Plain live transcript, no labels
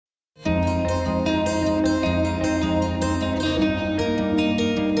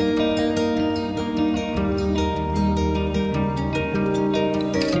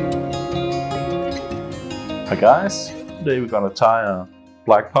guys, today we're gonna tie a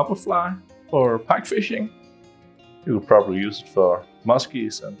black popper fly for pike fishing. You could probably use it for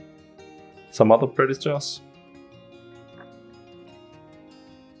muskies and some other predators.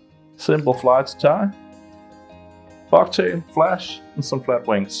 Simple fly to tie, bucktail, flash and some flat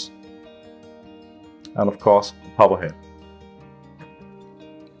wings. And of course, a popper head.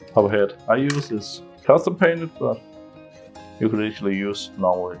 Popper head I use is custom painted, but you could easily use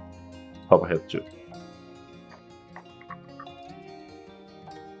normal popper head too.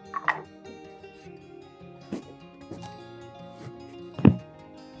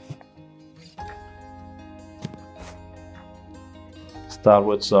 Start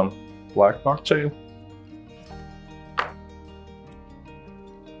with some black bucktail.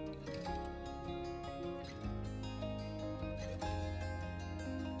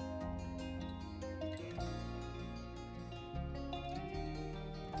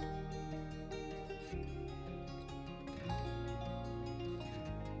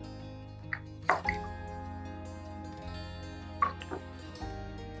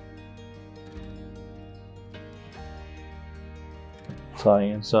 Tie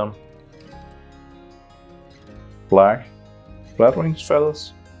in some black flat wings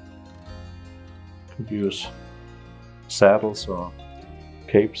feathers. Could use saddles or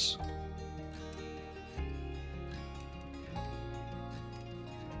capes.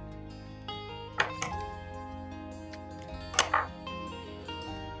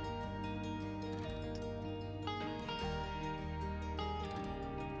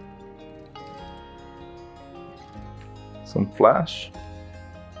 Some flash.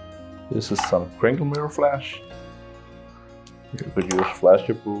 This is some crinkle mirror flash. You could use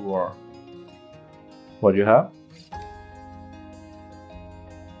flasher boo or what you have.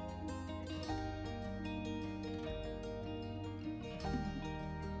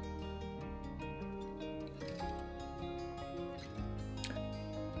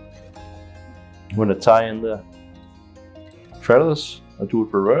 When I tie in the feathers, I do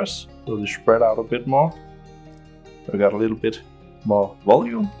it reverse, so they spread out a bit more. I got a little bit more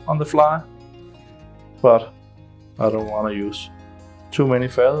volume on the fly, but I don't want to use too many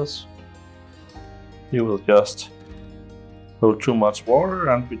feathers. You will just hold too much water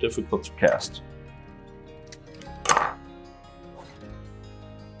and be difficult to cast.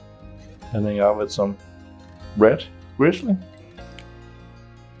 Ending out with some red grizzly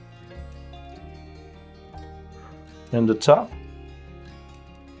in the top.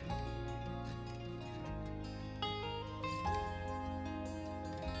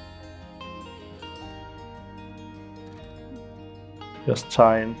 Just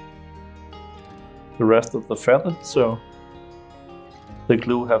tie in the rest of the feather so the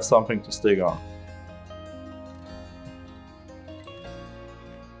glue has something to stick on.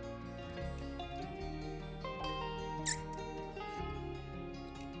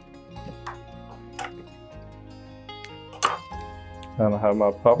 And I have my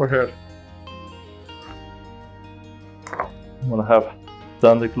popper head. When I have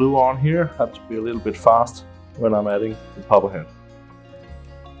done the glue on here, I have to be a little bit fast when I'm adding the popper head,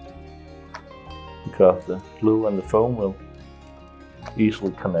 because the glue and the foam will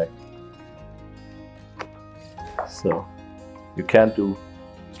easily connect. So you can't do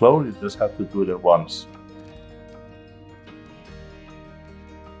slowly, you just have to do it at once.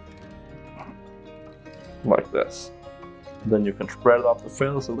 Like this. Then you can spread out the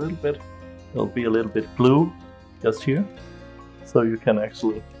feathers a little bit. There'll be a little bit glue just here, so you can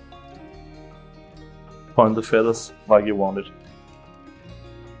actually point the feathers like you want it.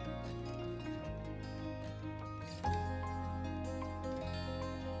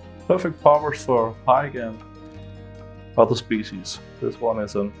 Perfect poppers for pike and other species. This one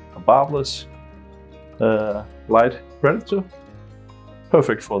is a barbless light predator.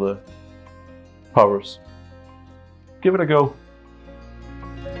 Perfect for the poppers. Give it a go.